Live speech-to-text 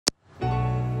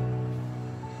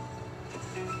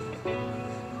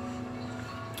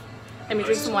Let me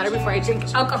drink some water before I drink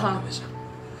alcohol.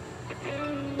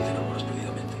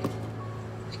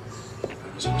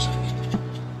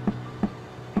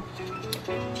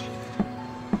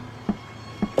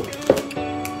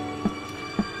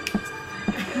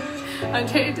 I'm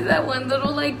trying to do that one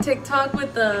little like TikTok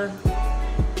with the,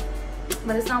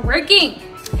 but it's not working.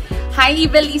 Hi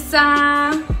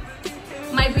Evelisa,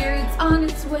 my beard's on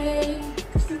its way.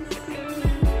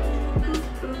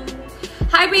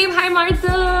 Hi babe, hi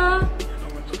Martha.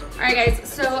 Alright guys,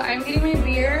 so I'm getting my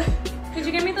beer. Could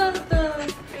you get me the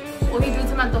Uy, dude,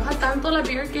 se me antoja tanto la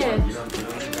beer que...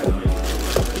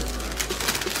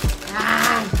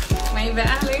 Ah, my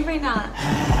bad, let me find out.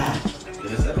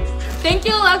 Thank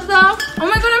you, Alexa. Oh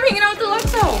my god, I'm hanging out with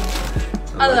Alexa.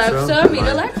 Alexa, meet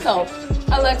Alexa.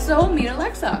 Alexa, meet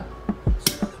Alexa.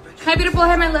 Hi beautiful,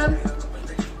 hi my love.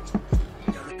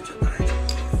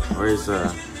 Where's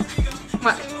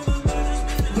What?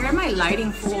 You're in my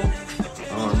lighting, fool.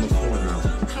 Oh, I'm a fool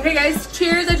now. Okay guys,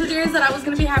 cheers. I told you guys that I was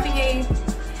gonna be having a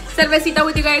cervecita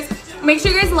with you guys. Make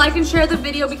sure you guys like and share the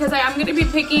video because I am gonna be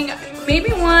picking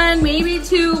maybe one, maybe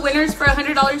two winners for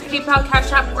 $100 PayPal,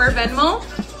 Cash App, or Venmo.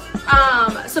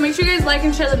 So make sure you guys like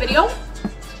and share the video.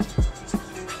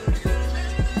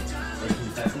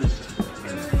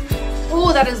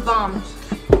 Oh, that is bomb.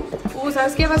 Oh,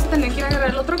 ¿sabes qué? Vas a tener que ir a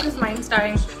agarrar el otro because mine's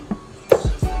dying.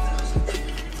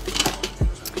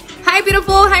 Hi,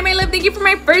 beautiful. Hi, my love. Thank you for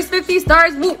my first 50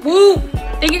 stars. Woo, woo.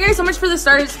 Thank you guys so much for the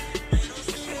stars.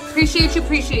 Appreciate you,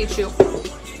 appreciate you.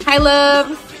 Hi,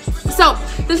 love. So,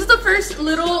 this is the first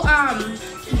little,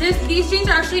 these jeans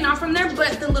are actually not from there,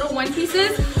 but the little one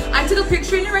pieces. I took a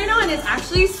picture in it right now, and it's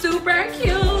actually super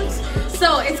cute.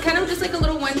 So, it's kind of just like a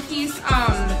little one piece,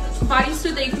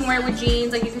 bodysuit that you can wear with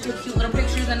jeans. Like, you can take cute little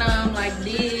pictures in them, like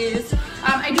this.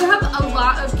 I do have a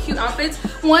lot of cute outfits.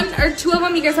 One or two of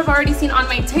them you guys have already seen on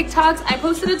my TikToks. I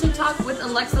posted a TikTok with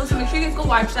Alexa, so make sure you guys go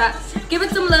watch that. Give it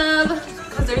some love,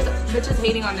 because there's bitches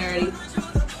hating on there already.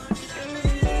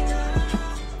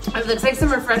 It looks like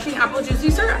some refreshing apple juice.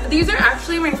 These are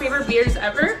actually my favorite beers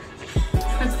ever.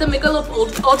 It's the Michelob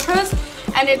Ultras,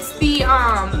 and it's the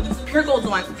pure gold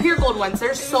ones.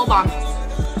 They're so bomb.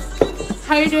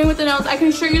 How are you doing with the nails? I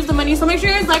can sure use the money, so make sure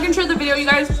you guys like and share the video, you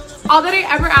guys. All that I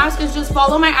ever ask is just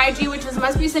follow my IG, which is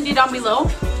Mustbecindy down below,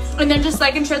 and then just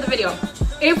like and share the video.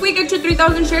 If we get to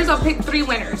 3,000 shares, I'll pick 3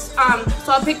 winners.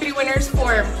 So I'll pick 3 winners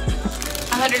for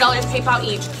 $100 PayPal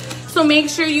each. So make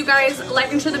sure you guys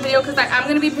like and share the video because I'm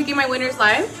gonna be picking my winners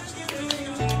live.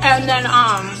 And then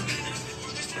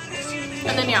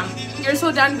yeah, you're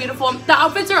so done beautiful. The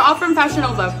outfits are all from Fashion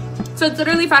Nova, so it's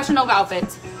literally Fashion Nova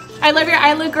outfits. I love your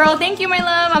eyelid, girl. Thank you, my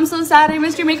love. I'm so sad I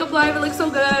missed your makeup live. It looks so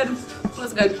good. It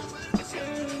was good.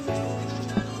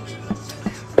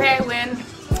 Okay, I win.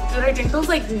 Dude, I drink those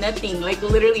like nothing, like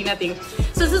literally nothing.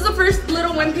 So this is the first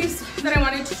little one piece that I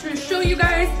wanted to show you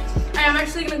guys. I am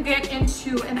actually gonna get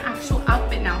into an actual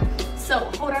outfit now.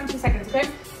 So hold on 2 seconds, okay?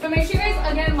 But make sure you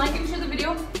guys, again, like and share the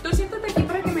video. Tú siéntate aquí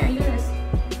para que me ayudes.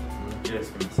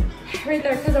 Right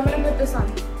there, because I'm gonna put this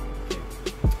on.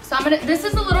 So this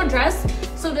is a little dress.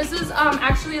 So this is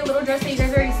actually a little dress that you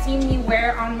guys already seen me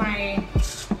wear on my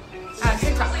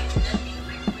TikTok.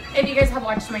 If you guys have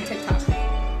watched my TikTok.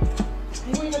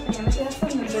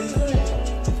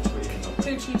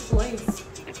 Too cheap toys.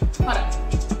 Hold up.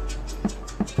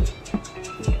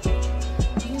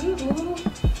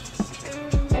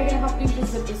 I'm gonna help you to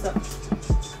zip this up.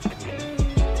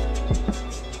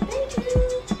 Thank you.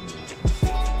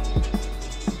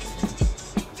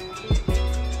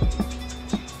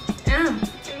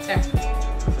 There.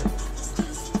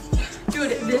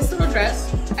 Dude, this little dress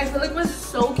I feel like was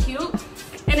so cute,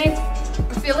 and I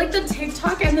feel like the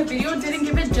TikTok and the video didn't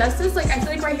give it justice. Like I feel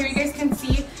like right here you guys can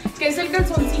see que es el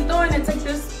calzoncito, and it's like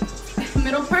this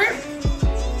middle part.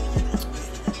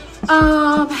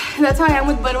 That's how I am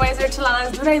with Budweiser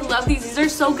Cheladas. Dude, I love these. These are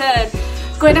so good.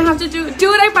 Going to have to do it.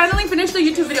 I finally finished the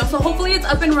YouTube video, so hopefully it's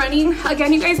up and running.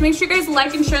 Again, you guys, make sure you guys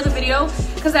like and share the video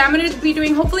because I'm going to be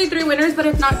doing hopefully 3 winners, but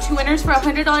if not 2 winners for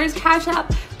 $100 Cash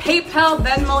App, PayPal,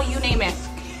 Venmo, you name it.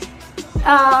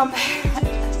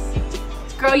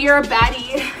 Girl, you're a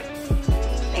baddie.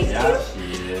 Thank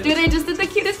you. Dude, I just did the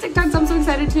cutest TikTok, so I'm so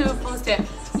excited to post it.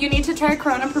 You need to try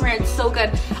Corona Premier. It's so good.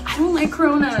 I don't like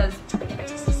Coronas.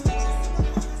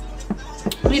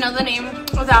 You know the name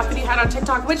of the outfit you had on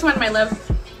TikTok. Which one, my love?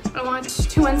 I want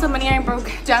to win some money. I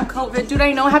broke down COVID. Dude,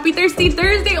 I know. Happy Thirsty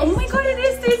Thursday. Oh my god, it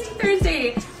is Thirsty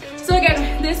Thursday. So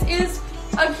again, this is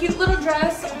a cute little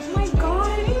dress. Oh my god,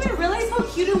 I didn't even realize how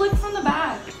cute it looked from the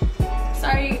back.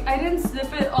 Sorry, I didn't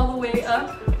zip it all the way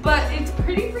up, but it's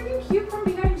pretty freaking cute from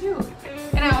behind too.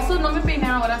 And I also no me peiné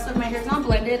ahora, so my hair's not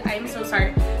blended. I am so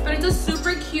sorry. But but it's a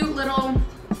super cute little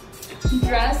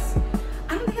dress.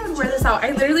 I don't think I would wear this out.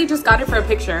 I literally just got it for a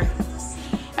picture.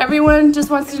 Everyone just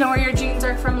wants to know where your jeans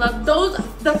are from, love.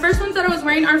 The first ones that I was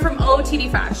wearing are from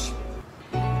OTD Fash.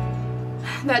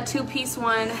 That two-piece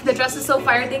one. The dress is so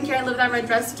fire. Thank you. I love that red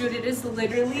dress, dude. It is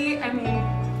literally, I mean,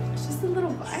 it's just a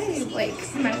little vibe.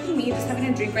 Like, imagine me just having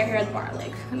a drink right here at the bar.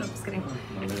 Like, no, just kidding.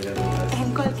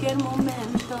 En cualquier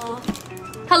momento.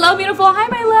 Hello, beautiful. Hi,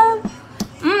 my love.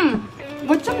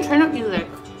 What's some turn up music?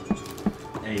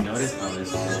 Hey, notice how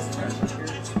this is fresh up here?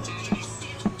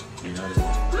 You notice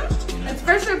that? It's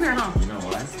fresh up here, huh? You know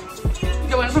why?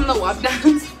 The one from the WAP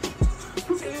dance.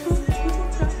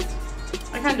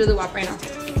 I can't do the WAP right now.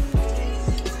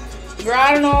 Girl,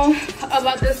 I don't know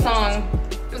about this song.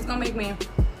 It's gonna make me.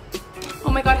 Oh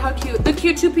my god, how cute. The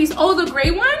cute two-piece. Oh, the gray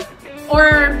one?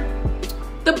 Or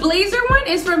the blazer one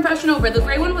is from Fashion Over. The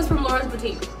gray one was from Laura's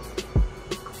Boutique.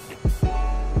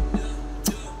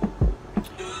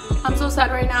 I'm so sad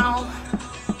right now.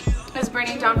 It's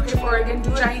burning down. Pray for Oregon.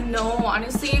 Dude, I know.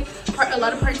 Honestly, a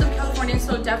lot of parts of California,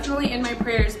 so definitely in my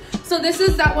prayers. So this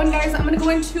is that one, guys. I'm gonna go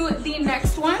into the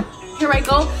next one. Here I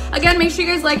go. Again, make sure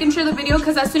you guys like and share the video,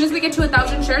 because as soon as we get to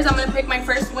 1,000 shares, I'm gonna pick my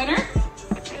first winner.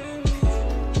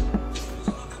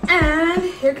 And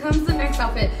here comes the next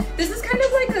outfit. This is kind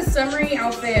of like a summery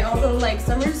outfit, although like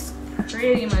summer's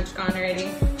pretty much gone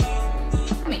already.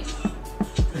 I mean,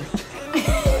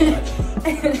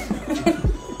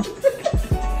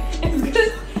 it's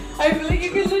good. I feel like you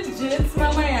can legit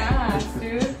smell my ass,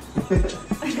 dude.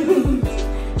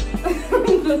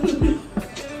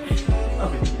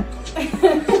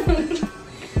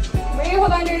 Wait,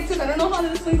 hold on, guys, because I don't know how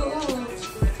this one goes.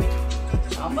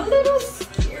 I'm a little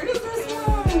scared of this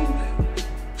one.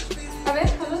 A ver,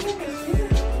 how does it go?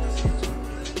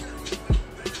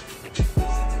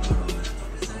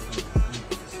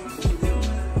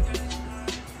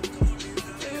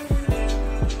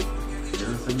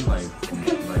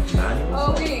 Like manuals?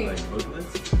 Oh, wait. Like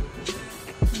booklets?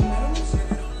 No.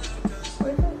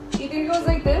 You think it goes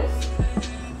like this?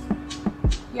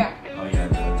 Yeah. Oh, yeah,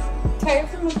 it does. Tie it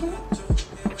from the front.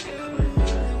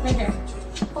 Right here.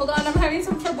 Hold on, I'm having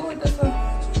some trouble with this one.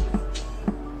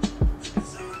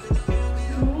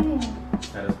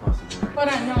 That is possible, right? Hold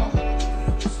on, no.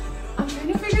 I'm trying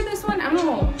to figure this one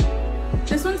out.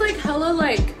 This one's like hella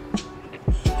like.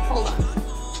 Hold on.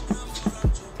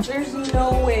 There's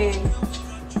no way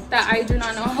that I do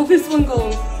not know how this one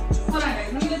goes. Hold on,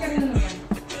 guys. Let me look at it in the mirror.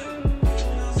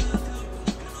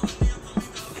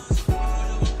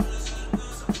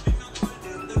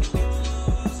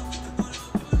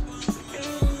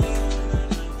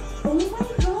 Oh my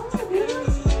god, dude.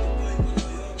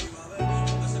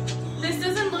 This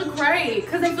doesn't look right,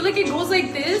 because I feel like it goes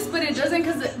like this, but it doesn't,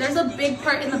 because there's a big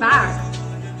part in the back.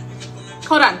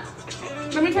 Hold on.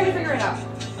 Let me try to figure it out. I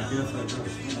think that's what it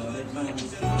does.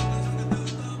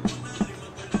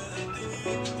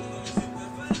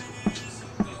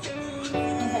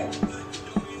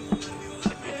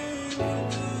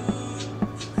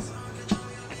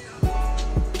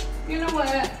 You know what?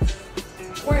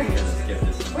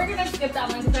 We're gonna skip that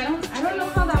one, because I don't know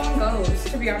how that one goes,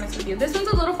 to be honest with you. This one's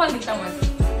a little faldita one.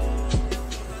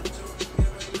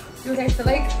 Do you guys feel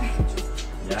like?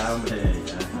 Yeah, man,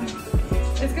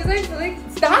 yeah. It's because I feel like,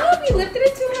 stop, you lifted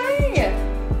it too high.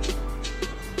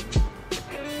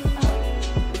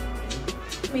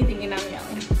 Oh. Me thinking I'm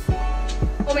yelling.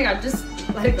 Oh my god, just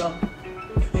let it go.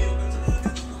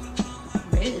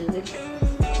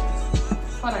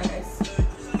 Hold on, guys.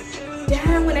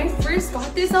 Damn, when I first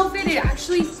got this outfit, it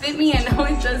actually fit me, and now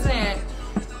it doesn't.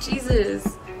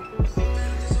 Jesus.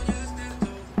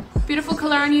 Beautiful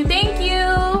color on you. Thank you.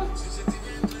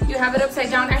 You have it upside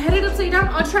down. I had it upside down.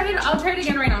 I'll try it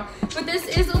again right now. But this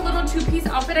is a little two-piece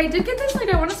outfit. I did get this, like,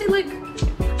 I want to say, like,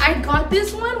 I got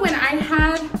this one when I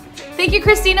had, thank you,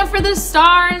 Christina, for the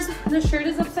stars. The shirt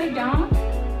is upside down.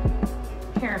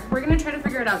 Here, we're gonna try to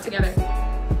figure it out together.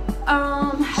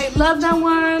 I love that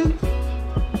one.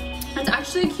 It's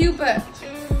actually cute, but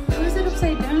how is it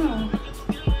upside down?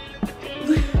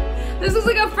 This is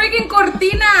like a freaking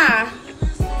cortina.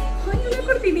 Ay, una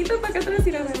cortinita para acá atrás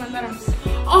y la me mandaron.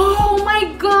 Oh my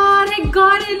god, I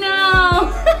got it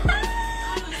now.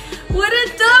 What a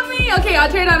dummy. Okay, I'll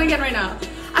try it on again right now.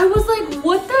 I was like,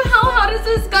 what the hell? How does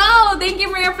this go? Thank you,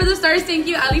 Maria, for the stars. Thank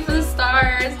you, Ali, for the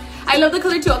stars. I love the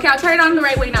color too. Okay, I'll try it on the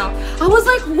right way now. I was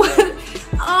like, what?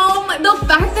 Oh my, the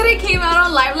fact that it came out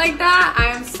on live like that, I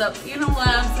am so, you know what?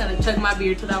 I'm just gonna chug my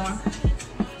beer to that one.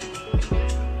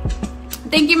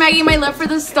 Thank you, Maggie, my love, for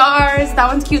the stars. That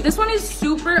one's cute. This one is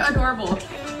super adorable.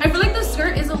 I feel like the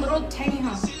skirt is a little tiny,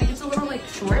 huh? Like it's a little like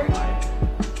short.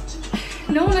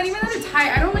 No, not even that it's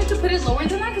high. I don't like to put it lower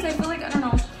than that because I feel like, I don't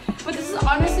know. But this is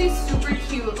honestly super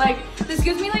cute. Like, this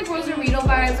gives me like Rosarito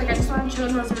vibes. Like, I just want to chill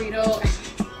in Rosarito.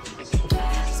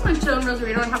 Just want to chill in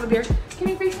Rosarito and have a beer. Can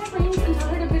you face my friends and tell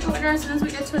her to pick a winner as soon as we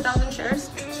get to 1,000 shares?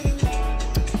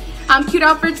 Cute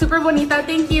outfit, super bonita.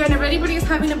 Thank you. And if anybody is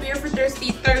having a beer for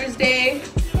Thirsty Thursday,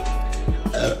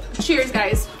 cheers,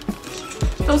 guys.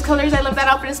 Those colors, I love that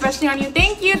outfit, especially on you.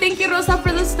 Thank you, Rosa,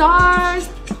 for the stars.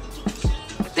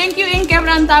 Thank you,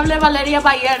 Inquebrantable Valeria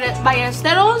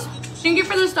Ballesteros. Thank you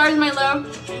for the stars, my love.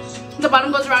 The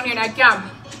bottom goes around your neck. Yeah,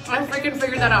 I freaking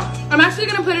figured that out. I'm actually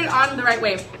gonna put it on the right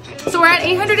way. So we're at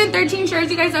 813 shares,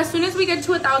 you guys. As soon as we get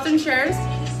to 1,000 shares,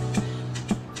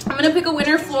 I'm gonna pick a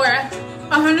winner for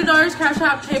 $100 Cash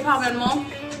App, PayPal, Venmo.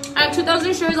 At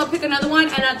 2,000 shares, I'll pick another one,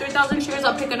 and at 3,000 shares,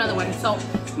 I'll pick another one. So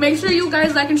make sure you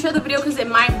guys like and share the video because it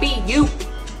might be you.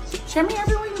 Share me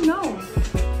everyone you know.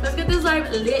 Let's get this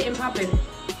live lit and popping.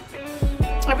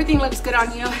 Everything looks good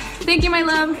on you. Thank you, my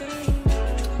love.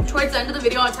 Towards the end of the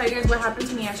video, I'll tell you guys what happened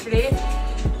to me yesterday.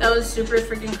 That was super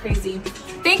freaking crazy.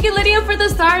 Thank you, Lydia, for the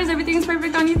stars. Everything is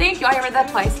perfect on you. Thank you. I read that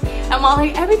twice. I'm all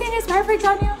like, everything is perfect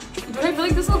on you. Dude, I feel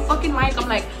like this little fucking mic. I'm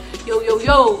like, yo, yo,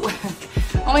 yo.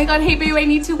 Oh my god, hey babe, I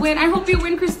need to win. I hope you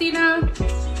win, Christina.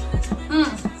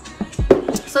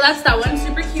 So that's that one.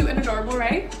 Super cute and adorable,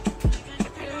 right?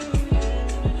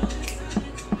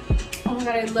 Oh my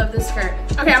god, I love this skirt.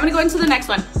 Okay, I'm gonna go into the next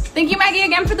one. Thank you, Maggie,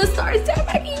 again for the stars. Damn,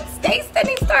 Maggie, stay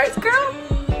sending stars, girl.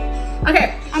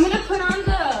 Okay, I'm gonna put on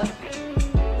the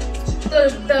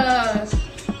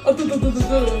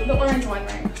orange one,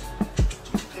 right?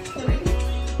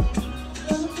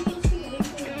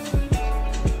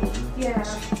 Yeah,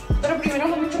 but primero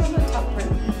let me put on the top one.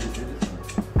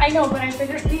 I know, but I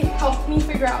figured it helped me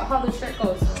figure out how the shirt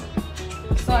goes.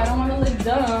 So I don't want to look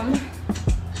dumb.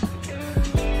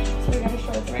 So we gotta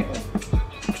show it the right way.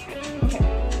 Okay,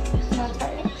 now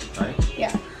tie it. Tie?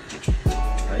 Yeah.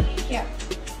 Tie? Yeah.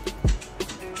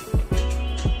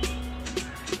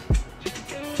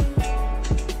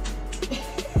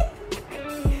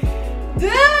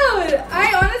 Dude,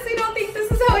 I honestly don't think this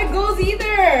is how it goes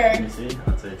either. Can you see?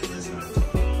 I'll tell you if it is not.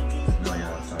 No, yeah,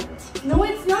 that's how it goes. No,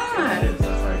 it's not. Yeah, it is.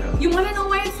 That's how it goes. You want to know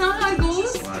why it's not how it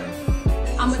goes? Why?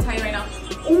 I'm gonna tell you right now.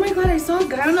 Oh my god, I saw a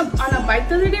guy on a bike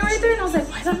the other day right there, and I was like,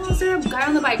 why the hell is there a guy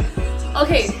on the bike?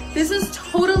 Okay, this is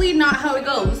totally not how it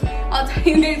goes. I'll tell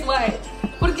you guys why.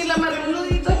 Porque la amarré un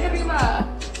nudito aquí arriba.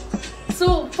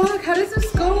 So, fuck, how does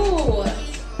this go?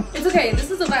 It's okay,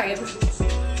 this is a vibe.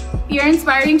 You're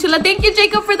inspiring, Chula. Thank you,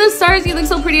 Jacob, for the stars. You look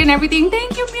so pretty and everything.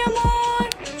 Thank you, mi amor.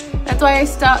 That's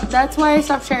why I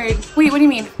stopped sharing. Wait, what do you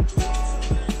mean?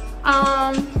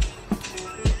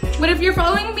 But if you're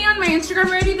following me on my Instagram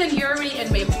already, then you're already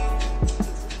in, babe.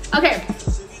 Okay.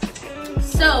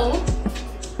 So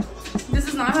this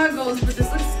is not how it goes, but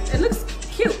it looks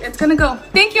cute. It's gonna go.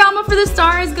 Thank you, Alma, for the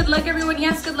stars. Good luck, everyone.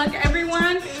 Yes, good luck,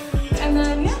 everyone. And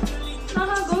then yeah, not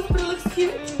how it goes, but it looks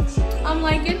cute. I'm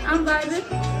liking, I'm vibing.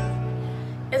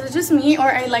 Is it just me,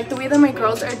 or I like the way that my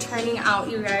girls are turning out,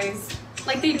 you guys?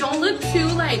 Like, they don't look too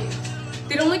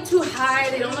they don't look too high,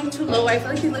 they don't look too low. I feel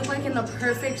like they look like in the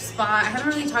perfect spot. I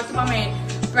haven't really talked about my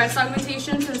breast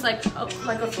augmentation since like a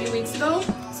few weeks ago.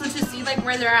 So to see like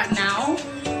where they're at now,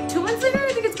 2 months later,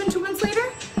 I think it's been 2 months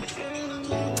later.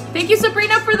 Thank you,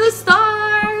 Sabrina, for the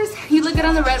stars. You look good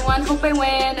on the red one. Hope I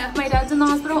win. My dad's in the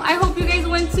hospital. I hope you guys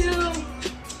win too.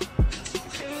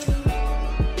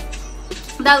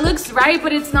 That looks right,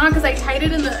 but it's not because I tied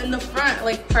it in the front,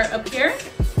 like part up here.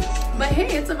 But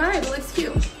hey, it's a vibe. It looks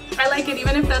cute. I like it,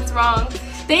 even if that's wrong.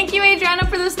 Thank you, Adriana,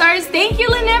 for the stars. Thank you,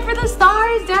 Lynette, for the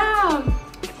stars. Down.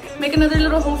 Make another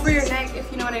little hole for your neck,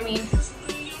 if you know what I mean.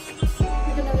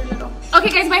 Make another little. Okay,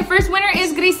 guys, my first winner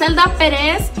is Griselda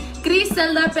Perez.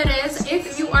 Griselda Perez,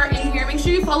 if you are in here, make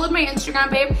sure you follow my Instagram,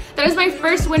 babe. That is my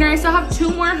first winner. I still have 2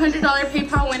 more $100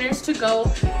 PayPal winners to go.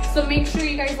 So make sure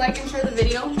you guys like and share the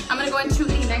video. I'm going to go into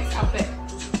the next outfit.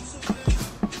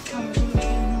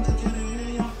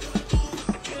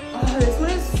 Oh, this one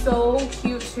is so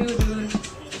cute too, dude.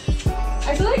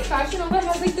 I feel like Fashion Nova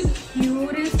has like the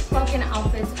cutest fucking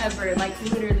outfits ever, like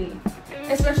literally.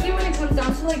 Especially when it comes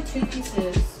down to like 2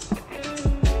 pieces.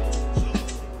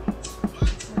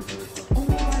 Oh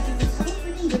my god, does this have a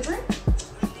freaking zipper?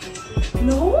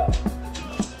 No?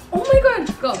 Oh my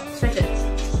god, go, stretch it.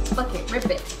 Fuck it, rip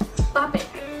it, bop it,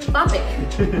 bop it.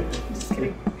 Just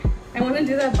kidding. I want to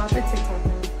do that bop it TikTok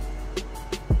now.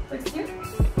 Looks cute.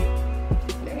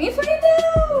 Let me put it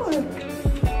down.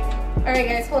 Alright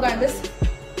guys, hold on. This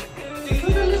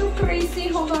was a little crazy.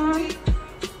 Hold on.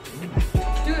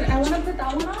 Dude, I want to put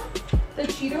that one on. The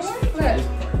cheetah one? Look.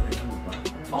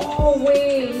 Oh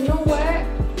wait, you know what?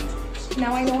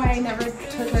 Now I know why I never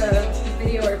took a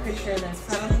video or picture of this.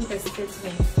 I don't think this fits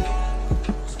me.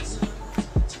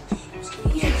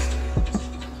 Yeah.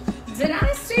 Did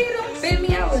I say it don't fit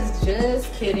me? I was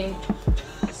just kidding.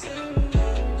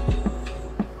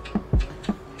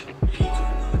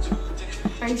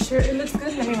 Are you sure it looks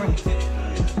good? Let me run.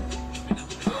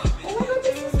 Oh my god,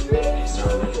 this is really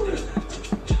cute.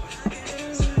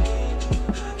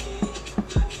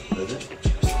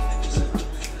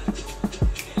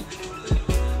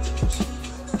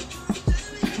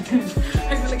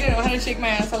 I feel like I know how to shake my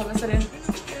ass all of a sudden.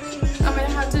 I'm gonna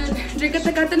have to drink a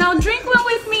tecate now. Drink one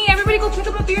with me. Everybody go pick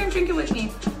up a beer and drink it with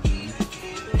me.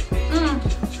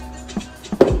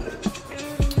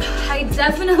 I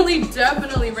definitely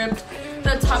ripped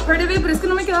the top part of it, but it's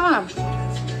gonna make it on.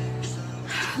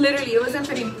 Literally, it wasn't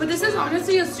fitting. But this is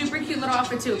honestly a super cute little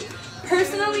outfit too.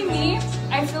 Personally, me,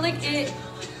 I feel like it,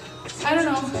 I don't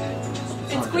know,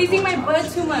 it's squeezing my butt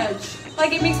too much.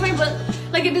 Like it makes my butt,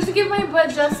 like it doesn't give my butt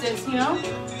justice, you know?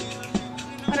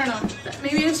 I don't know,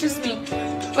 maybe it's just me,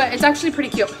 but it's actually pretty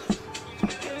cute.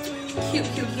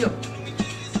 Cute.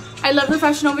 I love the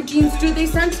Fashion Nova jeans, dude. They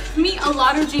sent me a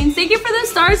lot of jeans. Thank you for the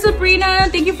stars, Sabrina.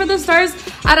 Thank you for the stars,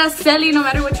 Araceli. No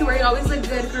matter what you wear, you always look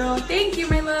good, girl. Thank you,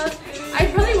 my love.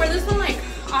 I'd probably wear this one like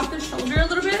off the shoulder a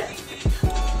little bit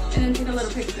and then take a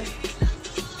little picture.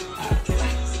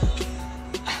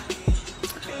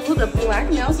 Oh, the black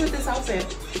nails with this outfit.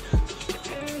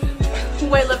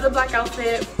 Oh, I love the black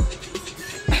outfit.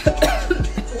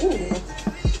 Ooh,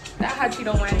 that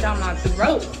hachito went down my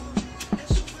throat.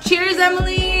 Cheers,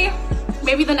 Emily.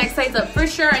 Maybe the next size up for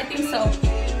sure. I think so.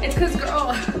 It's because,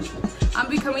 girl, I'm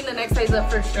becoming the next size up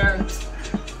for sure.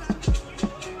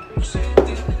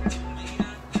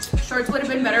 Shorts would have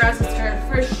been better as a skirt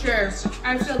for sure.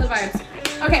 I feel the vibes.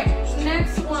 Okay,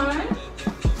 next one.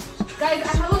 Guys, I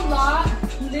have a lot,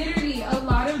 literally a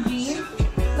lot of jeans.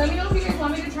 Let me know if you guys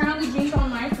want me to try on the jeans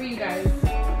online for you guys.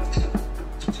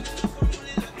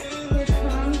 Here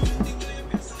comes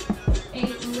a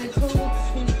little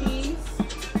two-piece.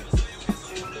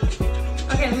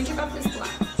 Okay, let me take off this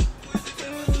black.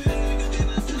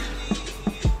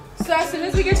 So as soon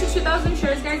as we get to 2,000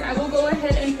 shares, guys, I will go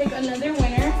ahead and pick another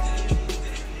winner.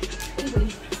 Ooh,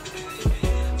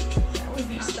 that was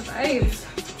not the vibes.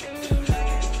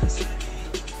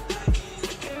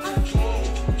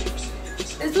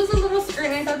 This was a little skirt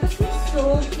and I thought this was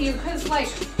so cute because like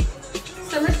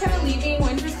summer's kind of leaving,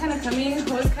 winter's kind of coming,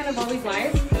 ho's kind of always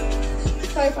live.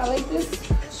 So I felt like this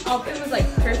outfit was like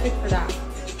perfect for that.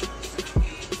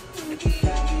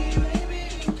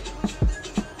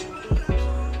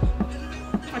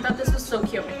 I thought this was so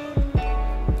cute.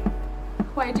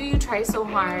 Why do you try so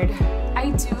hard?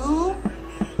 I do.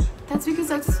 That's because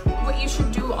that's what you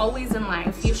should do always in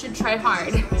life. You should try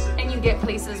hard and you get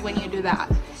places when you do that.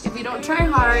 If you don't try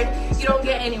hard, you don't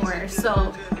get anywhere.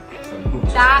 So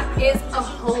that is a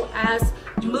whole ass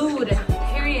mood,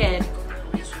 period.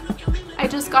 I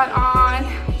just got on.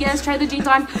 Yes, try the jeans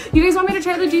on. You guys want me to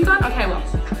try the jeans on? Okay, well.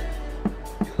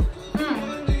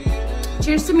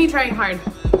 Cheers to me trying hard.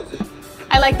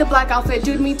 I like the black outfit.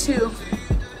 Dude, me too.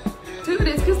 Dude,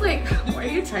 it's because like, why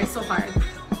do you try so hard?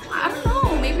 I don't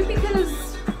know. Maybe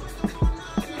because,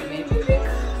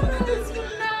 you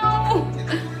know.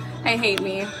 I hate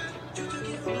me.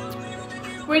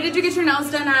 Where did you get your nails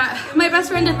done at? My best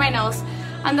friend did my nails.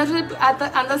 Andas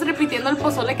repitiendo el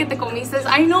pozole que te comiste.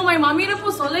 I know, my mom made a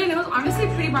pozole and it was honestly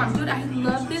pretty bomb. Dude, I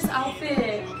love this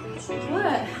outfit.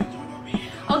 What?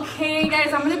 Okay,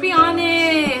 guys, I'm gonna be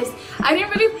honest. I didn't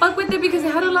really fuck with it because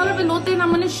it had a lot of elote and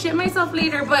I'm gonna shit myself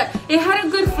later, but it had a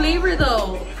good flavor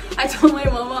though. I told my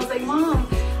mom, I was like, Mom,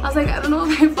 I don't know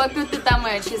if I fucked with it that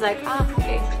much. She's like, ah,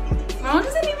 okay. My mom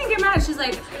doesn't even get mad. She's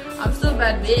like, I'm still a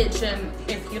bad bitch, and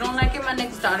if you don't like it, my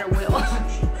next daughter will.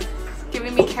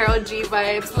 Giving me Carol G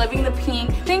vibes. Loving the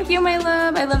pink. Thank you, my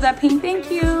love. I love that pink. Thank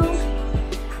you.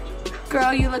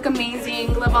 Girl, you look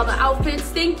amazing. Love all the outfits.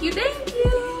 Thank you. Thank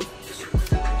you.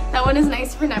 That one is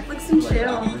nice for Netflix and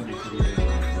chill.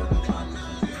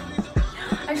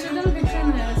 I should have done a picture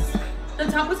in this. The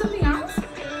top was something else?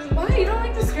 Why? You don't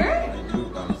like the skirt?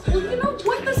 Well, you know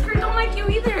what? The skirt don't like you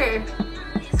either.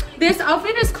 This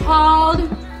outfit is called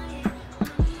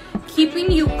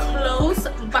Keeping You Close,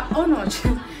 but oh no,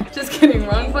 just kidding,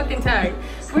 wrong fucking tag.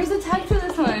 Where's the tag for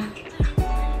this one?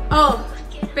 Oh,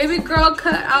 baby girl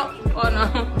cut out. Oh no,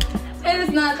 it is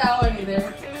not that one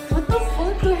either. What the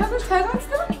fuck? Do I have the tag on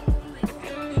still?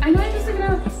 I know I just took it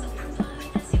out.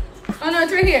 Oh no,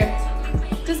 it's right here.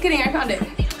 Just kidding, I found it.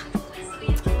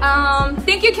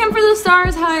 Thank you, Kim, for the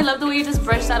stars. Hi, I love the way you just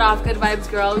brushed that off. Good vibes,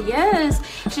 girl. Yes,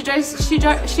 she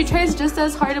tries just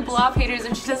as hard to blow off haters,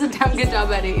 and she does a damn good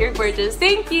job at it. You're gorgeous.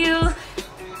 Thank you.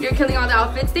 You're killing all the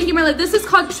outfits. Thank you, my love. This is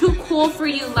called Too Cool For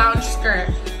You lounge skirt.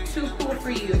 Too Cool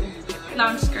For You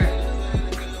lounge skirt.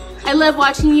 I love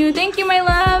watching you. Thank you, my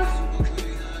love.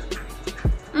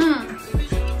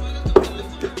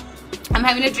 I'm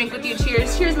having a drink with you.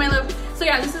 Cheers. Cheers, my love. So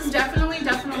yeah, this is definitely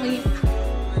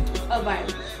a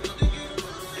vibe.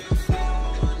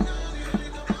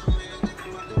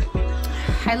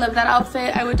 I love that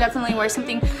outfit. I would definitely wear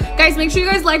something. Guys, make sure you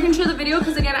guys like and share the video,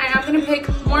 because again, I am gonna pick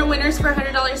more winners for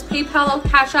 $100 PayPal,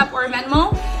 Cash App, or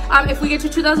Venmo. If we get to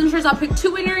 2,000 shares, I'll pick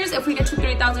 2 winners. If we get to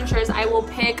 3,000 shares, I will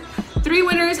pick 3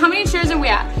 winners. How many shares are we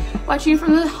at? Watching you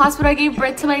from the hospital. I gave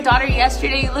birth to my daughter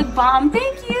yesterday. You look bomb.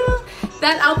 Thank you.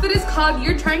 That outfit is called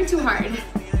You're Trying Too Hard.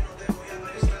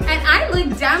 And I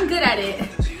look damn good at it.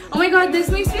 Oh my god, this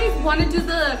makes me want to do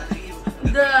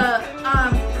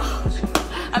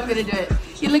I'm gonna do it.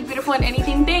 You look beautiful in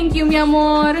anything. Thank you, mi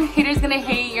amor. Haters gonna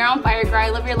hate. You're on fire, girl. I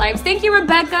love your lives. Thank you,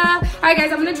 Rebecca. All right,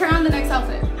 guys, I'm gonna try on the next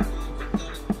outfit.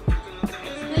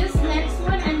 This next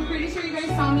one, I'm pretty sure you guys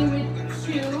saw me with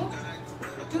 2.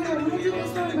 Dude, I wanna do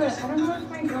this one, but I don't know if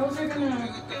my girls are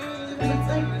gonna, because it's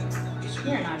like,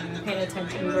 you're not even paying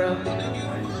attention, bro.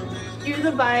 You're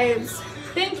the vibes.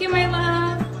 Thank you, my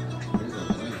love.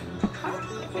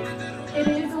 It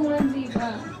is a onesie,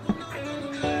 but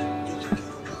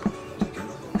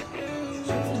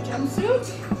jumpsuit?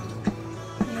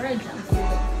 You're a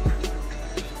jumpsuit.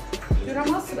 Dude,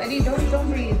 I'm all sweaty. Don't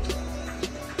breathe.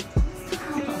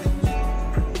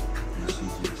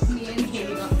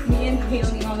 Me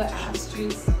inhaling all the ass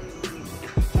juice.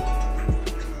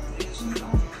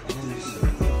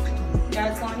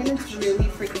 Yeah, it's long and it's really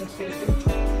freaking cute.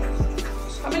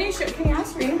 How many shirts? Can you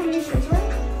ask Ray how many shirts were?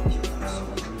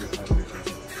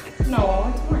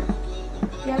 No, it's more.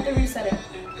 You have to reset it.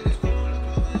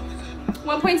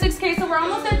 1.6K, so we're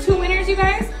almost at 2 winners, you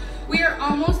guys. We are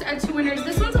almost at 2 winners.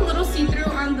 This one's a little see-through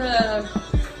on the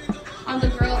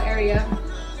girl area.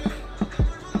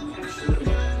 Actually,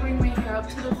 bring my hair up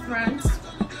to the front.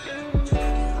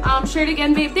 Shirt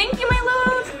again, babe. Thank you, my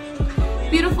love.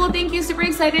 Beautiful, thank you. Super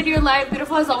excited you're live.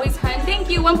 Beautiful as always, hun. Thank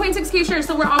you. 1.6K shirt,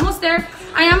 so we're almost there.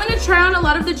 I am gonna try on a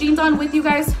lot of the jeans on with you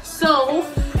guys, so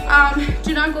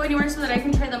do not go anywhere so that I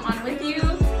can try them on with you.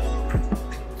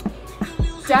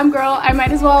 Damn, girl, I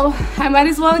might as well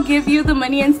give you the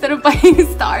money instead of buying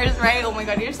stars, right? Oh my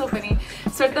god, you're so funny.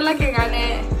 Suerte la que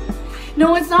gane.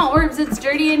 No, it's not orbs, it's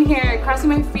dirty in here. Crossing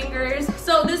my fingers.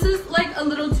 So this is like a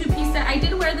little 2-piece set. I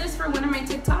did wear this for one of my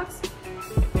TikToks,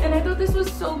 and I thought this was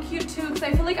so cute too, because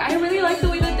I feel like I really like the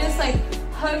way that this like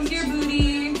hugs your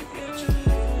booty,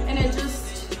 and it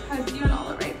just hugs you in all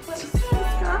the right places,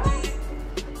 girl.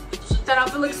 That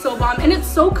outfit looks so bomb, and it's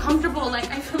so comfortable. Like,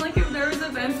 I feel like if there was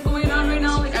events going on right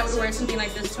now, like I would wear something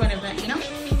like this to an event, you know?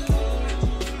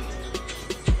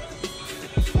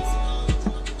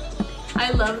 I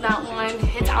love that one.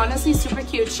 It's honestly super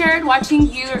cute. Sharon, watching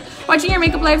your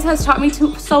makeup lives has taught me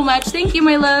so much. Thank you,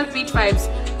 my love. Beach vibes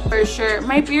for sure.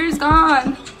 My beard is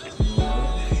gone.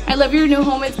 I love your new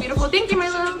home. It's beautiful. Thank you, my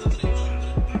love.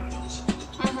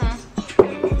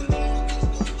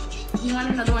 You want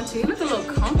another one too? You look a little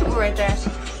comfortable right there.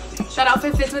 That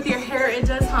outfit fits with your hair. It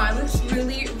does, huh? It looks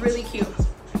really, really cute.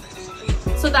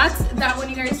 So that's that one,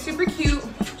 you guys. Super cute,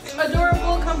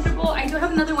 adorable, comfortable. I do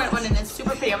have another wet one and it's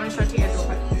super pretty. I'm gonna show it to you guys real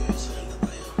quick.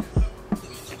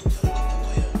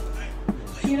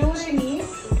 You know what I need?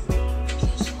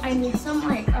 I need some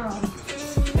like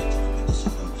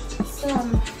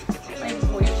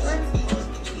boy shorts.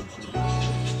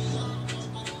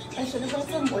 I should have got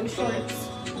some boy shorts.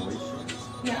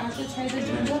 Yeah, I have to try the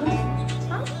jeans on.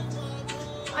 Huh?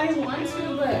 I want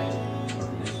to, but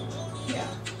yeah.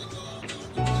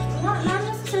 Not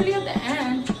necessarily at the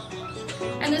end.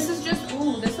 And this is just,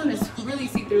 ooh, this one is really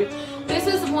see-through. This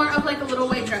is more of like a little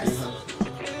white dress.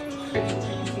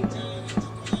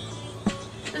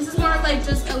 This is more of like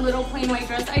just a little plain white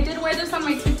dress. I did wear this on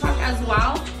my TikTok as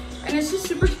well. And it's just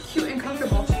super cute and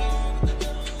comfortable.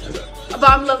 But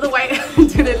I love the white.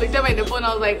 Dude, I looked at my nipple and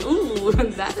I was like, ooh,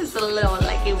 that is a little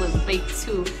like it was baked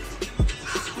too.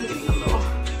 I'm getting a little.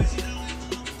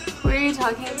 Who are you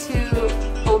talking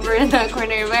to over in that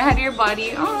corner? If I had your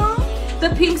body. Aww. The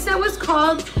pink set was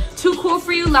called Too Cool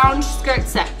For You Lounge Skirt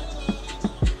Set.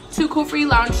 Too Cool For You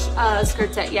Lounge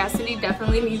skirt set. Yeah, Cindy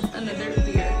definitely needs another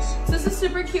beer. So this is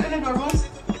super cute and adorable.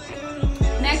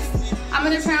 Next, I'm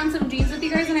going to try on some jeans with you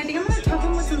guys, and I think I'm going to top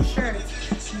them with some shirts.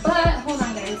 But, hold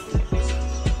on guys.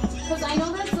 Because I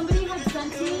know that somebody had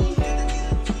sent me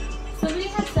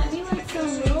like some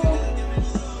little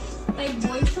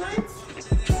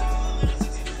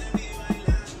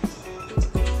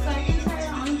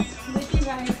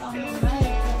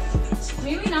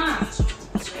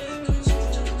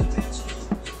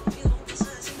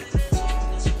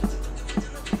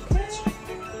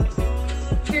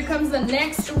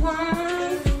Next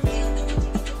one.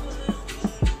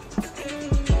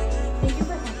 Thank you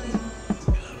for having me.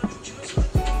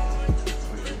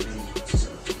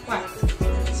 What?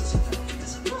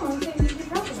 No, I'm saying thank you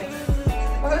for having me.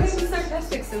 Why would I be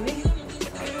sarcastic, silly?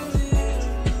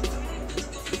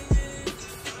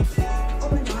 Oh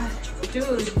my god.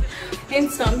 Dude. In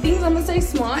some things I'm gonna say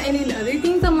small, and in other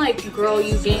things I'm like, girl,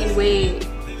 you gained weight.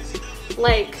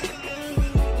 Like,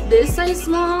 this size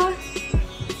small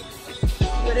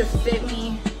would have fit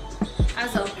me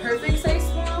as a perfect size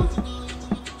small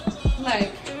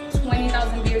like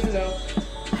 20,000 beers ago.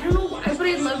 I don't know why, but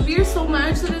I love beer so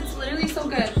much that it's literally so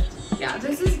good. Yeah,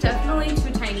 this is definitely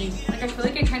too tiny. Like, I feel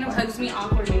like it kind of hugs me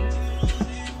awkwardly.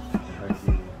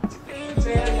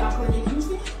 Very awkwardly. Can you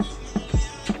see?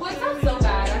 Well, it's not so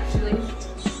bad, actually.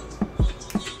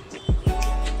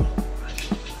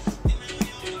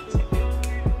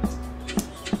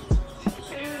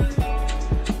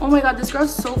 Oh my god, this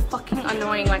girl's so fucking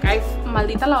annoying. Like,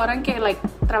 maldita la hora en que like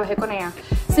trabajé con ella.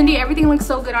 Cindy, everything looks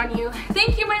so good on you.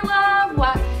 Thank you, my love.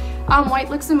 What? White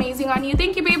looks amazing on you.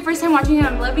 Thank you, babe. First time watching it.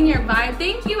 I'm loving your vibe.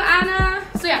 Thank you, Anna.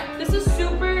 So yeah, this is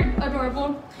super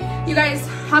adorable. You guys,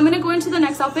 I'm gonna go into the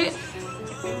next outfit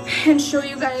and show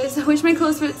you guys. I wish my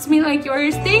clothes fits me like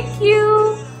yours. Thank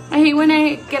you. I hate when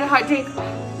I get a hot drink.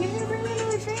 You didn't bring me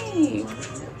another drink.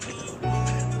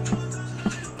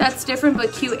 That's different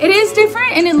but cute. It is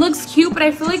different and it looks cute, but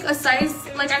I feel like a size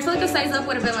up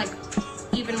would have been like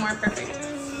even more perfect.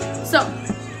 So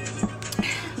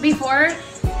before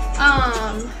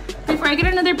I get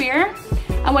another beer,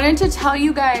 I wanted to tell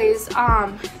you guys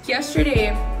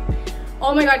yesterday,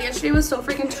 oh my god, yesterday was so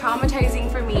freaking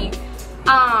traumatizing for me.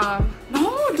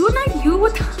 No, dude, not you.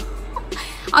 What the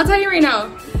I'll tell you right now.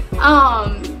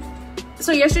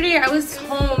 So yesterday I was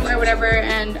home or whatever,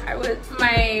 and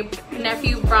my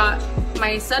nephew brought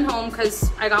my son home because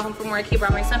I got home from work. He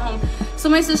brought my son home. So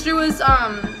my sister was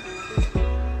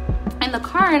in the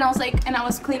car, and I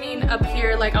was cleaning up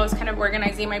here, like I was kind of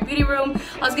organizing my beauty room.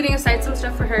 I was getting aside some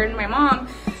stuff for her and my mom.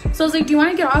 So I was like, do you want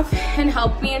to get off and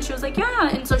help me? And she was like, yeah.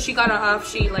 And so she got off.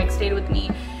 She like stayed with me,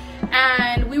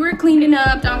 and we were cleaning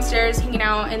up downstairs, hanging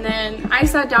out. And then I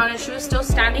sat down, and she was still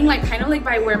standing like kind of like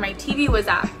by where my TV was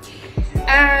at.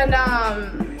 And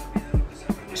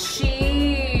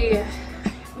she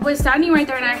was standing right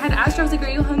there, and I had asked her, I was like, are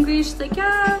you hungry? She's like,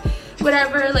 yeah,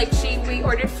 whatever. Like, we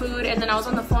ordered food, and then I was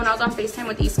on the phone. I was on FaceTime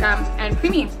with Iska and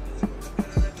Creamy.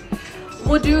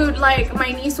 Well, dude, like,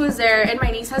 my niece was there, and my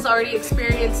niece has already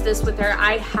experienced this with her.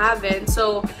 I haven't.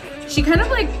 So she kind of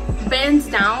like bends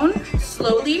down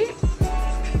slowly,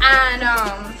 and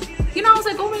you know, I was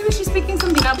like, oh, maybe she's picking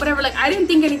something up, whatever. Like, I didn't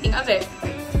think anything of it.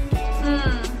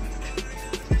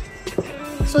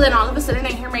 So then all of a sudden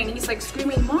I hear my niece like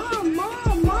screaming, mom,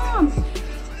 mom, mom.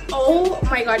 Oh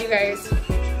my god, you guys.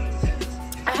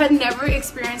 I had never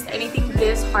experienced anything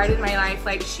this hard in my life.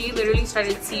 Like, she literally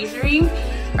started seizuring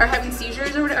or having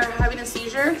seizures or whatever, or having a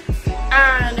seizure.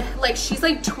 And like, she's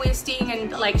like twisting,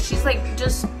 and like, she's like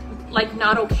just like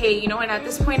not okay, you know. And at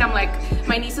this point I'm like,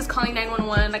 my niece is calling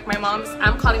 911. Like,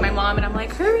 I'm calling my mom, and I'm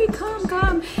like, hurry,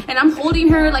 come. And I'm holding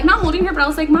her, like not holding her, but I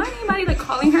was like, Mommy, like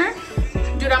calling her.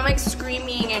 Dude, I'm like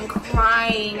screaming and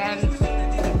crying. And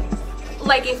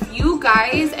like, if you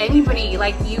guys, anybody,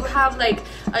 like you have like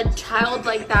a child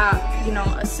like that, you know,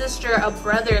 a sister, a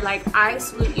brother, like I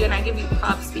salute you and I give you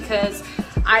props, because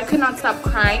I could not stop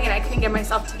crying and I couldn't get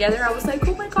myself together. I was like,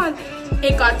 oh my god.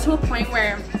 It got to a point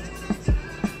where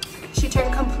she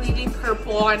turned completely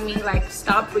purple on me, like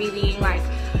stopped breathing. Like,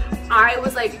 I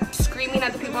was like screaming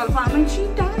at the people on the phone. I'm like, she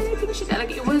died, I think she died.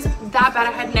 Like, it was that bad.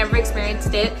 I had never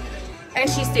experienced it. And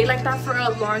she stayed like that for a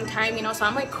long time, you know. So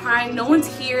I'm like crying, no one's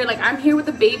here. Like, I'm here with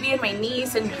the baby and my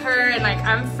niece and her, and like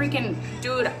I'm freaking,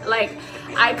 dude, like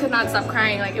I could not stop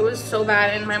crying. Like, it was so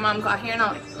bad. And my mom got here, and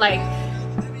I was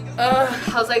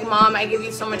like, Mom, I give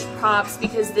you so much props,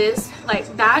 because this, like,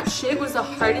 that shit was the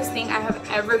hardest thing I have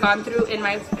ever gone through in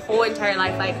my whole entire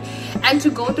life. Like, and to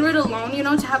go through it alone, you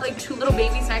know, to have like 2 little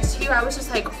babies next to you, I was just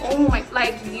like, oh my,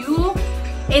 like, you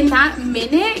in that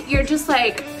minute, you're just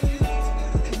like,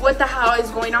 what the hell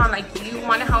is going on? Like, you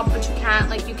want to help, but you can't.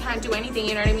 Like, you can't do anything,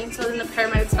 you know what I mean? So then the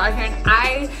paramedics got here, and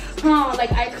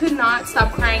I could not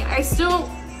stop crying. I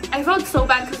felt so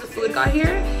bad because the food got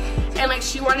here, and like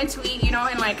she wanted to eat, you know,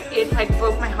 and like it like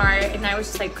broke my heart. And I was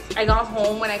just like, when I got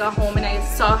home, and I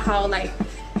saw how like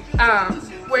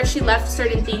where she left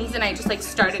certain things, and I just like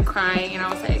started crying, and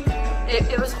I was like,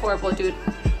 it was horrible, dude.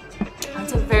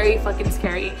 It's very fucking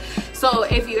scary. So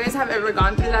if you guys have ever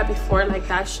gone through that before, like,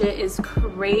 that shit is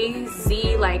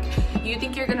crazy. Like, you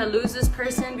think you're gonna lose this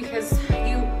person because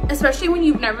you especially when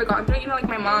you've never gone through it, you know, like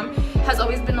my mom has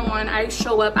always been the one I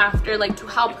show up after, like to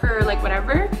help her, like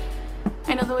whatever.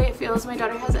 I know the way it feels. My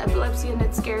daughter has epilepsy and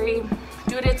it's scary.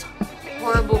 Dude, it's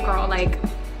horrible, girl. Like,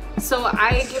 so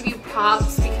I give you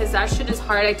props because that shit is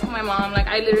hard. I told my mom, like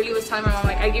I literally was telling my mom,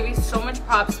 like I give you so much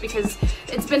props because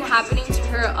it's been happening to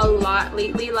her a lot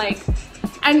lately. Like,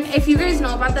 and if you guys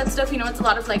know about that stuff, you know it's a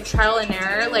lot of like trial and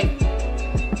error. Like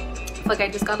I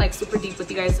just got like super deep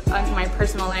with you guys on my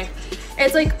personal life.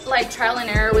 It's like trial and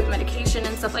error with medication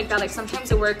and stuff like that. Like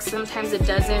sometimes it works, sometimes it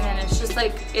doesn't, and it's just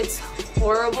like it's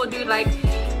horrible, dude. Like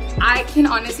I can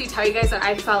honestly tell you guys that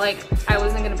I felt like I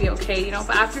wasn't gonna be okay, you know,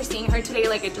 but after seeing her today,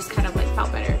 like it just kind of like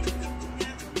felt better.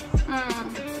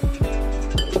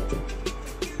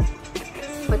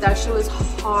 But that shit was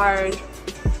hard.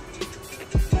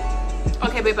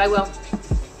 Okay, babe, I will.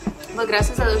 But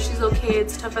gracias a Dios, she's okay.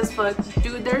 It's tough as fuck.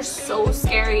 Dude, they're so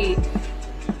scary.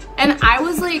 And I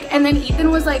was like, and then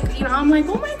Ethan was like, you know, I'm like,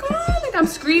 oh my God, like I'm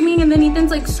screaming. And then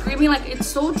Ethan's like screaming, like it's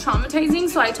so traumatizing.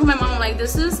 So I told my mom, like,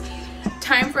 this is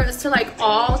time for us to like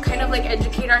all kind of like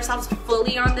educate ourselves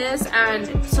fully on this, and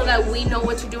so that we know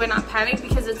what to do and not panic,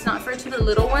 because it's not fair to the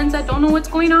little ones that don't know what's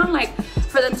going on, like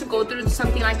for them to go through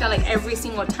something like that like every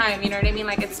single time, you know what I mean?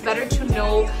 Like it's better to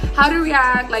know how to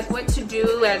react, like what to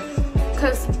do, and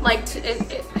because like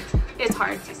it's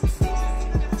hard.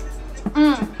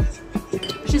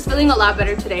 She's feeling a lot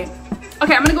better today.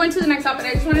 Okay, I'm gonna go into the next outfit.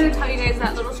 I just wanted to tell you guys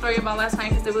that little story about last night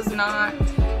because it was not,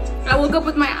 I woke up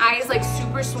with my eyes like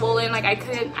super swollen, like I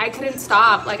couldn't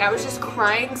stop, like I was just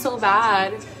crying so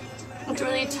bad. It's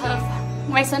really tough.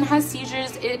 My son has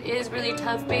seizures. It is really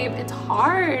tough, babe. It's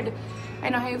hard. I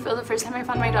know how you feel. The first time I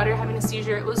found my daughter having a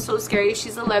seizure, it was so scary.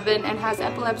 She's 11 and has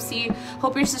epilepsy.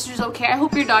 Hope your sister's okay. I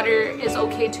hope your daughter is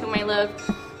okay too, my love.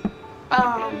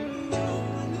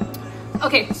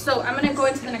 Okay, so I'm gonna go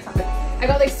into the next topic. I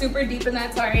got like super deep in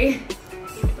that, sorry.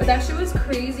 But that shit was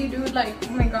crazy, dude. Like,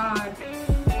 oh my God.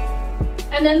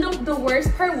 And then the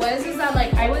worst part is that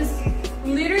like I was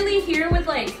literally here with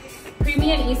like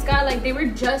Primi and Iska, like they were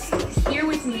just here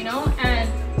with me, you know, and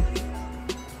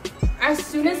as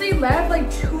soon as they left, like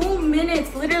 2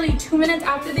 minutes, literally 2 minutes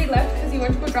after they left, because he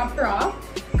went to go drop her off,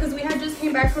 because we had just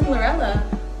came back from Lurella.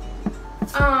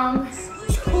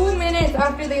 2 minutes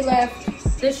after they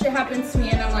left, this shit happens to me,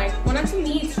 and I'm like, well, not to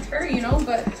me, it's her, you know,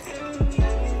 but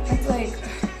it's like,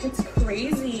 it's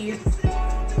crazy.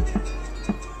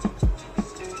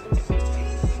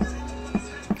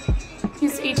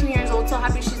 He's 18 years old, so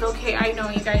happy she's okay. I know,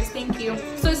 you guys, thank you.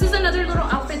 So this is another little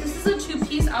outfit. This is a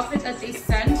two-piece outfit that they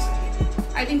sent.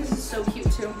 I think this is so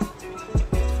cute too,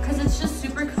 because it's just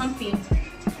super comfy.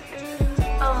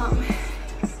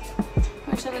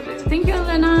 Thank you,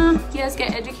 Elena. Yes,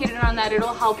 get educated on that.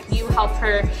 It'll help you help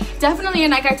her. Definitely.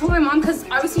 And like I told my mom, because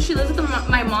obviously she lives with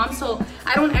my mom, so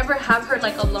I don't ever have her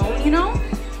like alone, you know?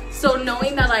 So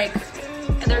knowing that like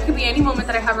there could be any moment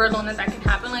that I have her alone that can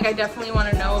happen, like I definitely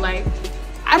want to know, like,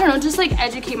 I don't know, just like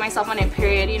educate myself on it,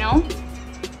 period, you know?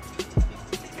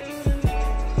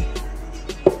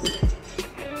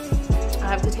 I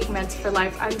have to take meds for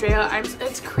life, Andrea.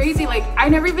 It's crazy. Like I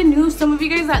never even knew some of you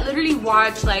guys that literally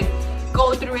watch, like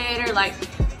go through it, or like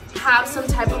have some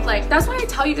type of like, that's why I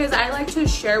tell you guys I like to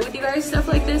share with you guys stuff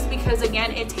like this, because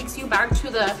again it takes you back to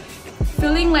the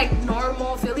feeling like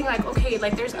normal, feeling like okay,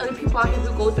 like there's other people out here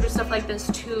who go through stuff like this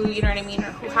too, you know what I mean,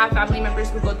 or who have family members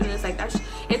who go through this. Like that's,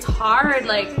 it's hard,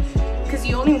 like, because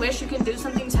you only wish you can do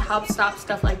something to help stop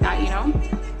stuff like that, you know?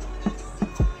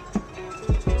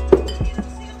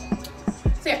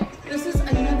 So yeah, this is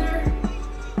another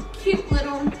cute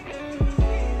little,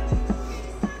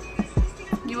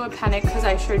 you would panic, because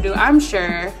I sure do, I'm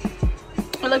sure.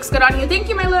 It looks good on you. Thank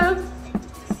you, my love.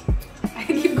 I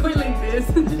keep going like this.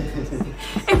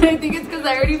 And I think it's because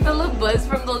I already feel a buzz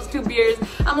from those 2 beers.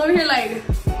 I'm over here like,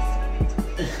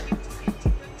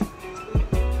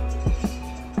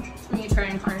 me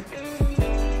trying hard.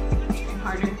 Trying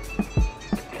harder.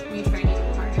 Me trying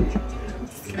even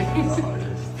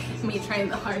harder. Me trying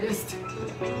the hardest.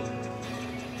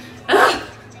 Ugh.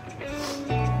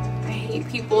 I hate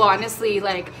people, honestly.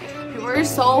 Like, people are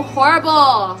so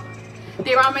horrible.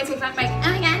 They were on my TikTok like,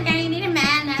 oh my God, girl, you need a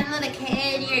man, not a little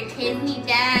kid. Your kids need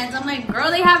dads. I'm like,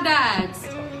 girl, they have dads.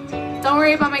 Don't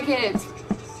worry about my kids.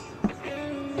 I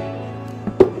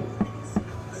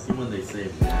think when they say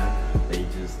man, they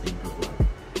just think of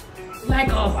like Let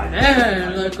go,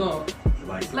 man. Let go.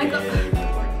 Like Let go.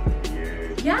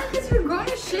 Weird. Yeah, because you're grown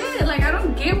as shit. Like, I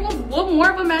don't get what more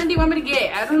of a man do you want me to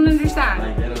get? I don't understand.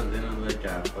 Like they don't look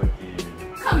at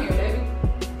fucking. Come here, baby.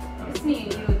 It's me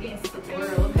and you against the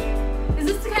world. Is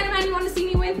this the kind of man you want to see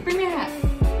me with? Bring me a hat.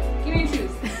 Give me your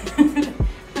shoes.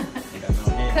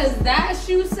 Because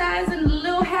shoe size and a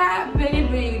little hat,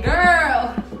 baby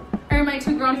girl. Or am I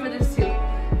too grown for this too?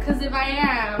 Because if I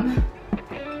am,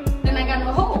 then I got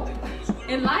no hope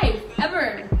in life,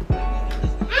 ever.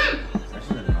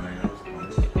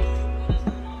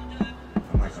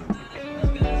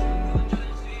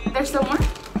 There's still more?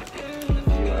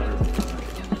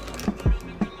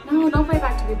 No, don't fight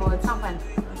back to people. It's not fun.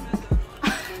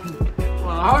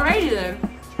 Well, alrighty then.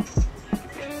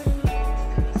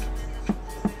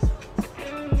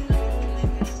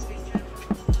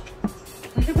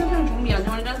 We should put some cumbias. You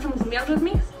want to do some cumbias with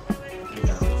me?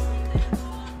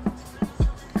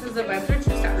 Because the vibes are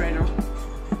too sad right now.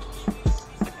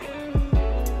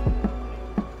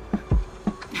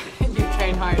 You're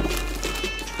trying hard.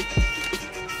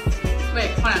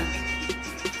 Wait, hold on.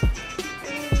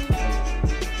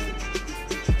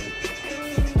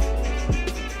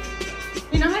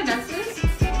 You know how to dance this?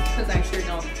 Because I sure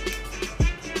don't.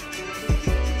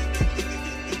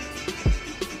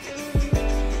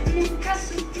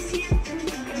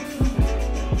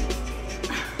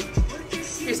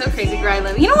 You're so crazy, girl. I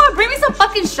love you. You know what? Bring me some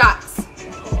fucking shots.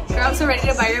 Girl, I'm so ready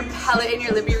to buy your palette and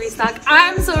your lippy restock.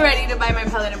 I'm so ready to buy my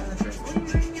palette and Brushes.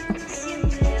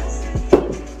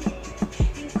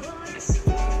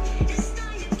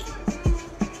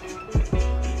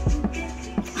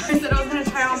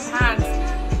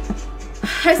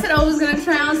 I said I was gonna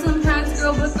try on some pants,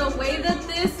 girl, but the way that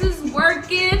this is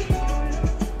working,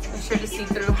 I'm sure to see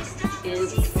through.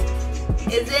 Is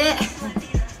it?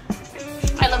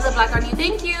 I love the black on you.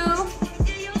 Thank you.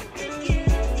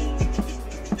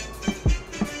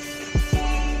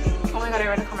 Oh my god, I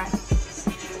read a comment.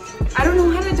 I don't know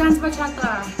how to dance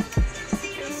bachata.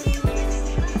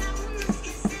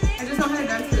 I just know how to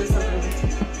dance to this something.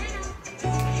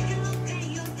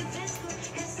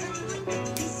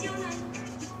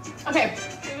 Okay,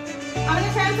 I'm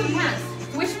gonna try on some pants.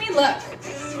 Wish me luck.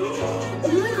 Oh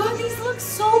my god, these look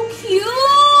so cute!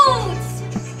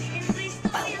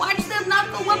 Watch them not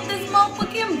go up this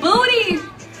motherfucking booty.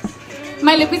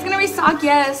 My lippy's gonna restock,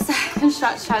 yes.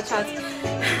 Shots.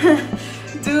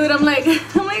 Dude, I'm like,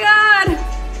 oh my god.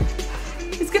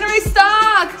 It's gonna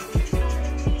restock.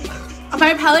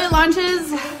 My palette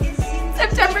launches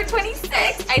September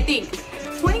 26th, I think.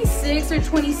 26 or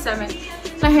 27.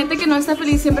 La gente que no está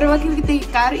feliz siempre va a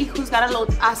criticar y juzgar a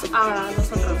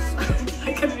nosotros.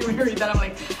 I couldn't even read that. I'm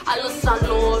like, a los.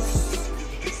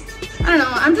 I don't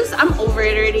know. I'm over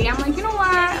it already. I'm like, you know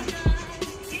what?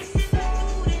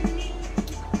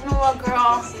 You know what,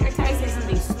 girl? Every time I say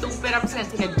something stupid, I'm just gonna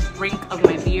take a drink of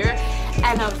my beer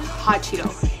and of hot Cheeto.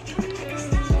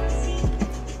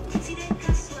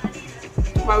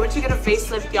 Why would you get a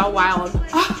facelift? Y'all wild.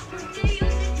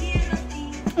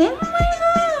 Oh my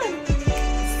god.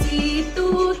 Si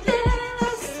tú te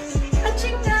vas a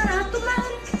chingar a tu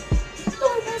madre,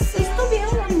 todos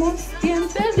estuviéramos bien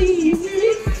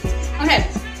felices. Okay.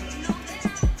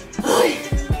 Ay,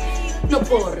 no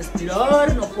puedo respirar.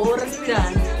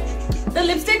 The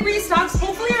lipstick restocks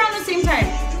hopefully around the same time.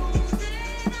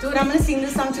 Dude, I'm gonna sing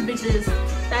this song to bitches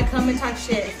that come and talk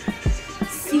shit.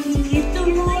 Si tú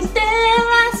te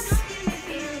vas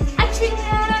a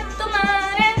chingar a tu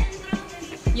madre.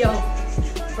 Yo,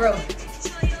 bro.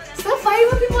 Stop fighting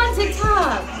with people on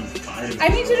TikTok. I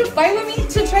need you to fight with me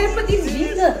to try to put these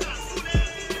jeans up.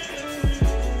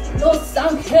 Los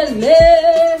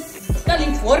Angeles,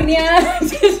 California.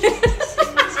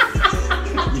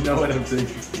 You know what I'm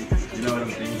thinking. You know what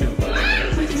I'm thinking about.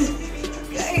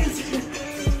 Guys.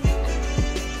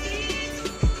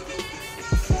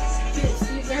 Bitch,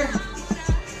 Caesar.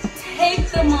 Take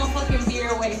the motherfucking beer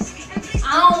away. I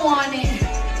don't want it.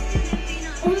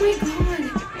 Oh my god.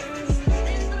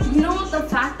 You know what, the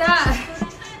fact that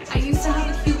I used to have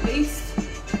a cute waist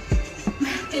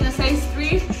in a size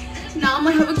 3, now I'm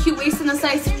gonna have a cute waist in a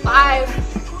size 5.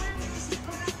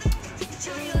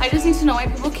 I just need to know why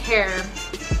people care.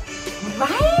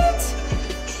 Right?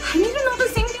 I need to know the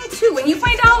same thing too. When you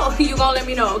find out, you gonna let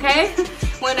me know, okay?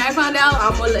 When I find out,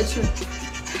 I'm gonna let you.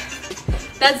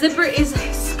 That zipper is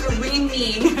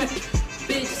screaming.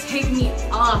 Bitch, take me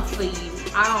off, please.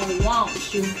 I don't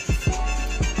want you.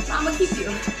 I'm gonna keep you.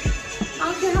 I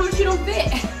don't care how much you don't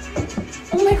fit.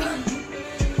 Oh my god.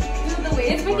 Dude, the way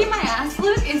it's making my ass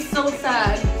look is so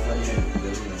sad.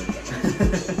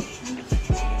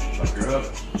 Fuck her up.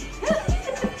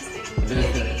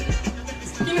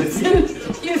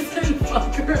 You said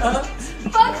fuck her up.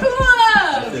 Fuck who up?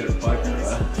 I said fuck her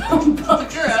up.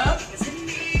 Fuck her up.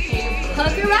 Hey,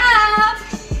 fuck her up.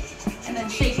 And then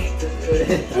shake it.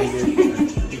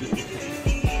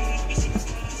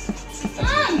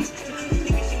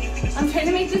 I'm trying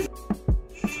to make this.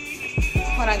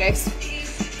 Hold on, guys.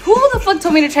 Who the fuck fuck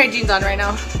told me to try jeans on right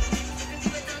now?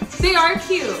 They are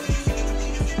cute.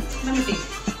 Let me see.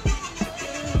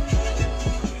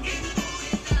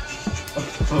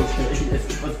 Okay, yes,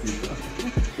 it must be.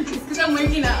 Because I'm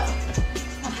working out.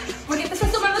 ¿Por qué te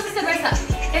estás tomando esa cerveza?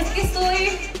 Es que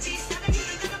estoy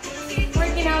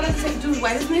working out. Dude,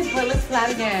 why does my butt look flat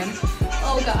again?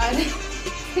 Oh God.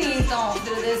 Please don't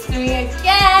do this to me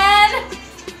again.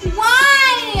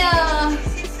 Why?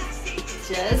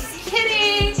 Just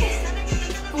kidding.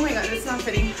 Oh my God, it's not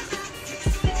fitting.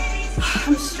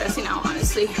 I'm stressing out,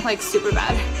 honestly, like super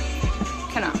bad.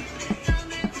 Cannot.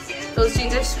 Those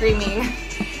jeans are screaming.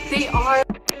 They are.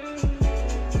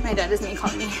 My dad is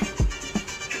calling me.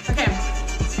 Okay.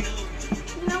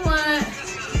 You know what?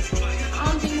 I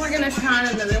don't think we're gonna try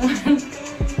on another one.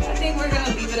 I think we're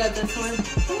gonna leave it at this one.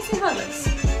 Let me see how it looks.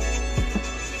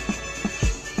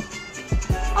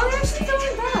 Oh, they're actually not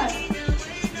bad.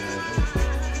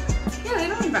 Yeah, they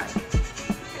don't look bad.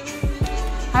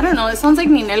 I don't know. It sounds like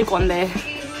Ninel Conde.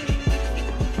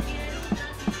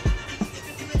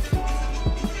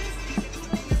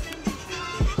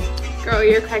 Girl,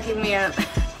 you're cracking me up.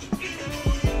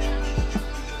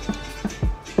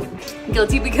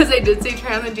 Guilty because I did say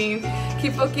try on the jeans.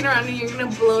 Keep fucking around and you're gonna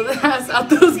blow the ass out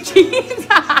those jeans.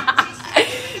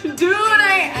 Dude,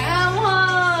 I am,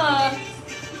 huh?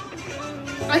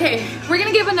 Okay, we're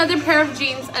gonna give another pair of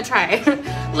jeans a try.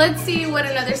 Let's see what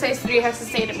another size 3 has to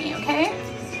say to me, okay?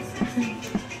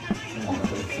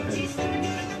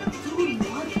 Dude,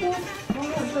 what the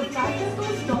fuck? The fact that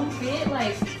those don't fit,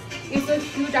 like, it's a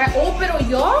huge... Oh, pero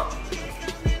yo?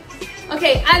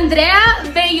 Okay, Andrea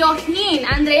Bellojin.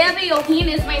 Andrea Bellojin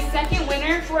is my second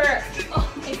winner for... Oh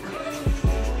my God.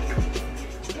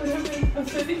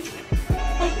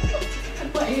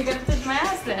 What, you're gonna touch my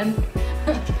ass then?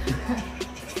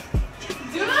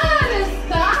 Dude,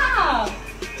 stop!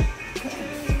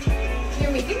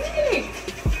 You're making me like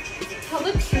tell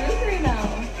the truth right now.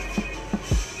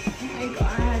 Oh my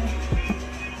God.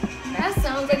 That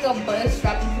sounds like a bus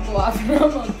dropping people off and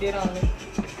I'm gonna get on it.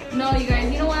 No, you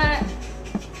guys, you know what?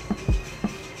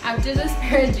 After this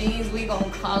pair of jeans, we gonna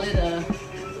call it a...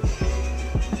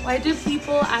 Why do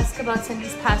people ask about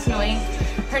Cindy's passing away?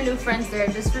 Her new friends, they're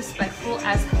disrespectful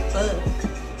as fuck.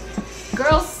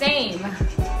 Girl, same.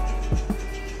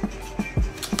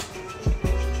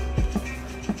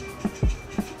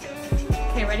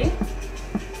 Okay, ready?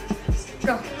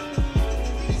 Go.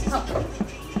 Up.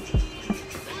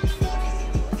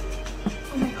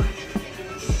 Oh my God.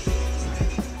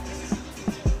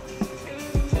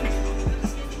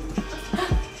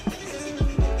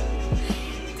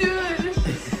 Dude,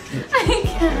 I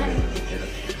can't.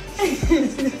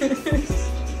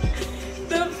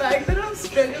 The fact that I'm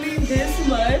struggling this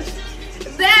much,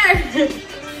 there,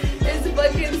 it's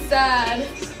fucking sad.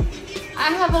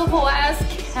 I have a whole ass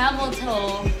camel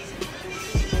toe.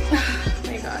 Oh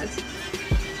my God.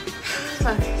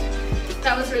 Fuck.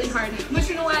 That was really hard. But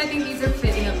you know what? I think these are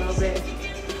fitting a little bit.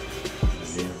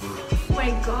 Oh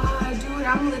my God, dude,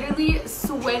 I'm literally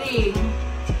sweating.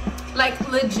 Like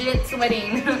legit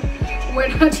sweating. We're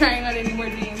not trying on any more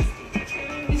jeans.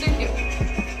 These are cute.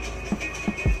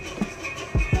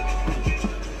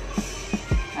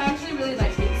 I actually really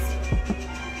like these.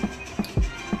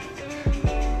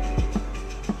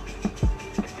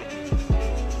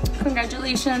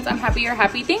 Congratulations. I'm happy you're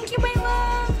happy. Thank you, my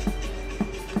love.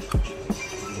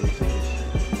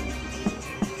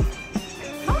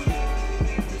 Huh?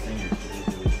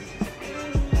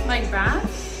 Like that?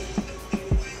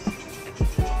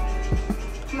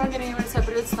 I'm not getting upset,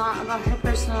 but it's not about her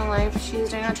personal life. She's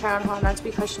doing a try on haul, not to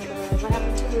be questioned about it. What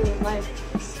happened to her life?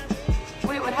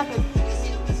 Wait, what happened?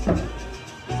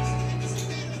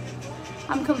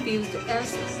 I'm confused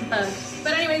as fuck.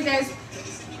 But anyways, guys,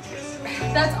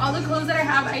 that's all the clothes that I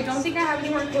have. I don't think I have any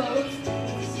more clothes.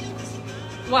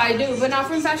 Well, I do, but not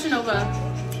from Fashion Nova.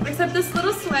 Except this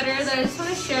little sweater that I just want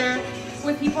to share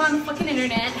with people on the fucking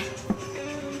internet.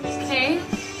 Okay?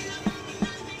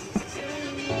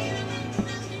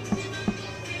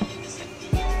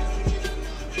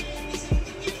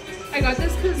 I got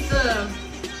this because the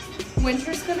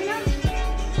winter's coming up.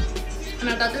 And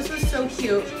I thought this was so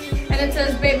cute. And it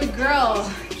says, baby girl,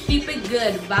 keep it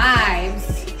good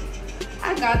vibes.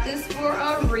 I got this for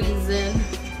a reason.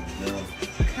 No.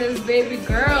 Cause baby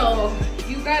girl,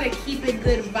 you gotta keep it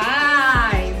good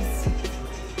vibes.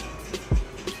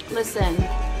 Listen,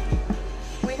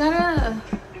 we gotta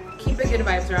keep it good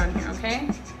vibes around here, okay?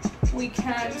 We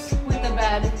can't with the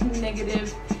bad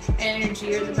negative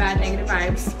energy or the bad negative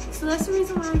vibes. So that's the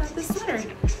reason why I got this sweater.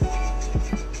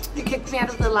 me out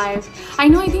of the live. I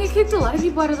know, I think it kicked a lot of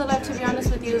people out of the live, to be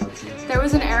honest with you. There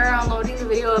was an error on loading the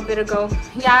video a bit ago.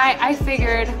 Yeah, I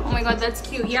figured. Oh my god, that's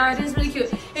cute. Yeah, it is really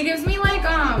cute. It gives me like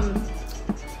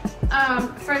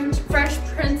Fresh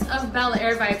Prince of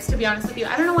Bel-Air vibes, to be honest with you.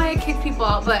 I don't know why I kicked people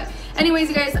out, but anyways,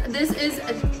 you guys, this is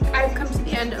I've come to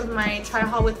the end of my try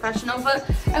haul with Fashion Nova.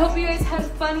 I hope you guys had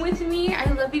fun with me. I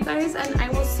love you guys, and I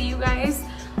will see you guys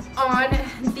on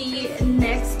the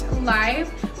next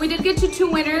live. We did get to 2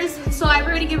 winners, so I've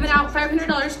already given out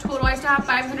 $500 total. I still have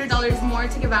 $500 more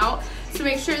to give out, so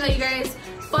make sure that you guys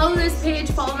follow this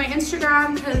page, follow my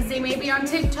Instagram, because they may be on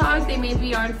TikTok, they may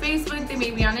be on Facebook, they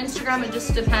may be on Instagram. It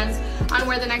just depends on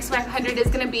where the next 500 is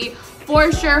going to be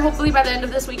for sure. Hopefully by the end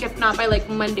of this week, if not by like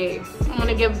Monday. I'm going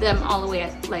to give them all away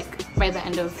at like by the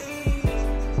end of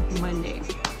Monday.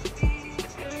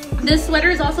 This sweater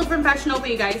is also from Fashion Nova,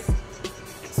 you guys.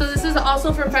 So this is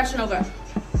also from Fashion Nova.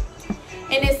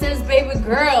 And it says, baby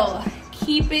girl,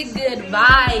 keep it good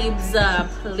vibes,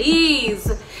 please.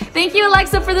 Thank you,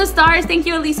 Alexa, for the stars. Thank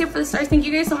you, Alicia, for the stars. Thank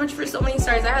you guys so much for so many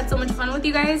stars. I had so much fun with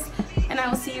you guys. And I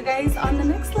will see you guys on the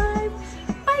next live.